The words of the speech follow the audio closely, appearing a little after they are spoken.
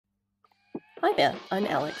Hi there, I'm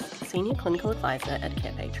Alex, Senior Clinical Advisor at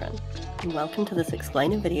Carepatron, and welcome to this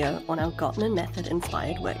explainer video on our Gottman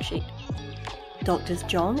method-inspired worksheet. Doctors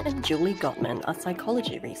John and Julie Gottman are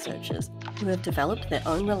psychology researchers who have developed their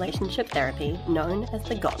own relationship therapy known as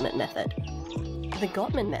the Gottman method. The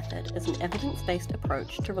Gottman method is an evidence-based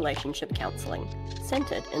approach to relationship counseling,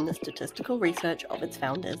 centered in the statistical research of its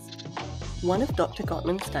founders. One of Dr.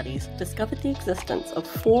 Gottman's studies discovered the existence of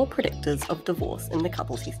 4 predictors of divorce in the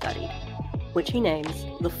couples he studied, which he names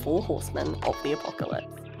the 4 horsemen of the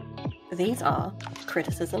apocalypse. These are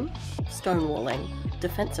criticism, stonewalling,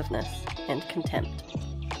 defensiveness, and contempt.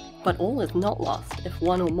 But all is not lost if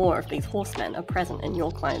one or more of these horsemen are present in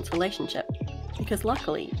your client's relationship, because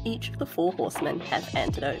luckily each of the 4 horsemen have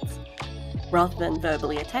antidotes. Rather than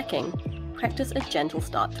verbally attacking, practice a gentle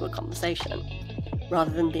start to a conversation.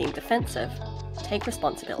 Rather than being defensive, take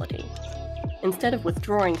responsibility. Instead of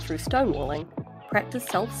withdrawing through stonewalling, practice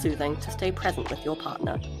self-soothing to stay present with your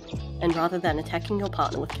partner. And rather than attacking your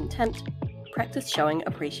partner with contempt, practice showing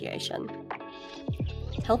appreciation.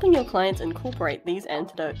 Helping your clients incorporate these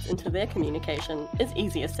antidotes into their communication is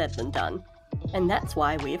easier said than done. And that's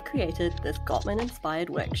why we have created this Gottman-inspired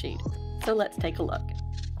worksheet. So let's take a look.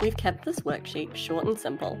 We've kept this worksheet short and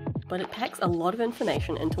simple, but it packs a lot of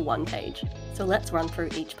information into one page. So let's run through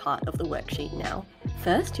each part of the worksheet now.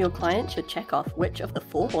 First, your client should check off which of the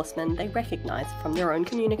 4 horsemen they recognize from their own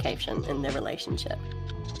communication in their relationship.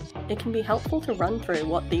 It can be helpful to run through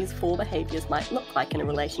what these 4 behaviors might look like in a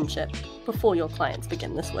relationship before your clients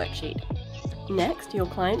begin this worksheet. Next, your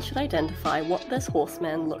client should identify what this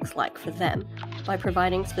horseman looks like for them by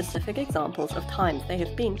providing specific examples of times they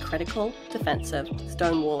have been critical, defensive,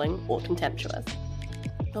 stonewalling, or contemptuous.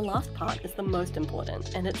 The last part is the most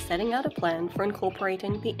important, and it's setting out a plan for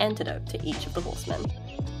incorporating the antidote to each of the horsemen.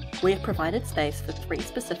 We have provided space for 3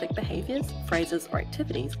 specific behaviors, phrases, or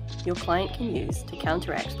activities your client can use to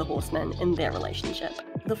counteract the horsemen in their relationship.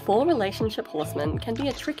 The 4 relationship horsemen can be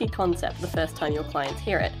a tricky concept the first time your clients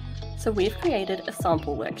hear it, so we've created a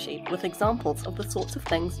sample worksheet with examples of the sorts of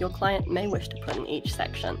things your client may wish to put in each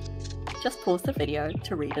section. Just pause the video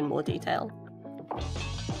to read in more detail.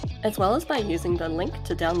 As well as by using the link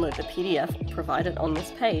to download the PDF provided on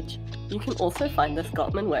this page, you can also find this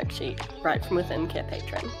Gottman worksheet right from within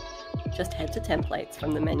Carepatron. Just head to Templates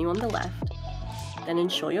from the menu on the left, then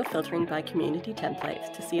ensure you're filtering by Community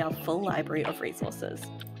Templates to see our full library of resources.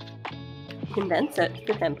 You can then search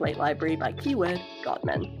the template library by keyword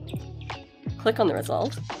Gottman. Click on the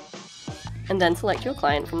result, and then select your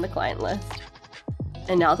client from the client list.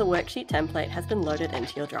 And now the worksheet template has been loaded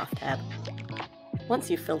into your draft tab. Once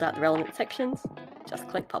you've filled out the relevant sections, just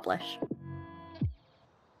click Publish.